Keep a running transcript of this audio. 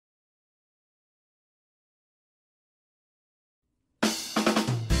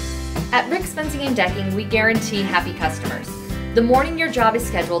At Rick's Fencing and Decking, we guarantee happy customers. The morning your job is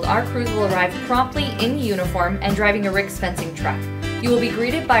scheduled, our crews will arrive promptly in uniform and driving a Rick's Fencing truck. You will be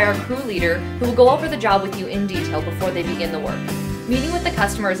greeted by our crew leader, who will go over the job with you in detail before they begin the work. Meeting with the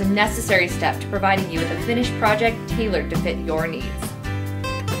customer is a necessary step to providing you with a finished project tailored to fit your needs.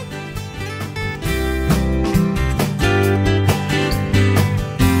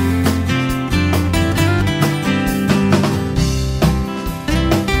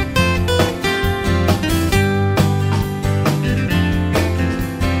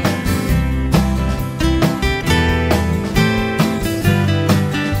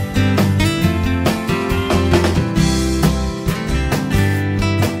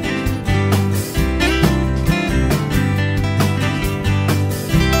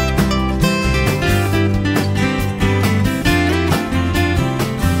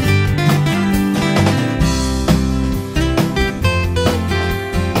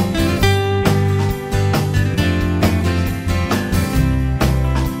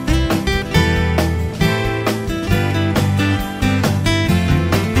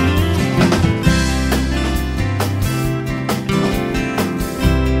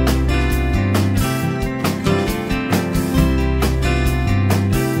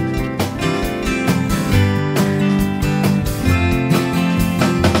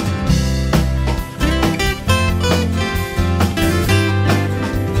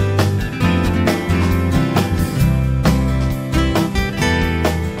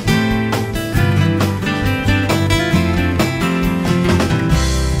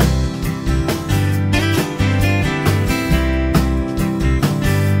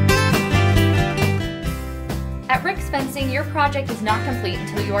 At Rick's Fencing, your project is not complete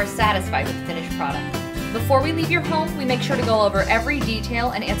until you are satisfied with the finished product. Before we leave your home, we make sure to go over every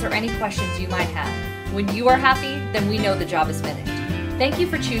detail and answer any questions you might have. When you are happy, then we know the job is finished. Thank you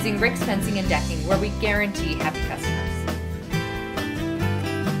for choosing Rick's Fencing and Decking, where we guarantee happy customers.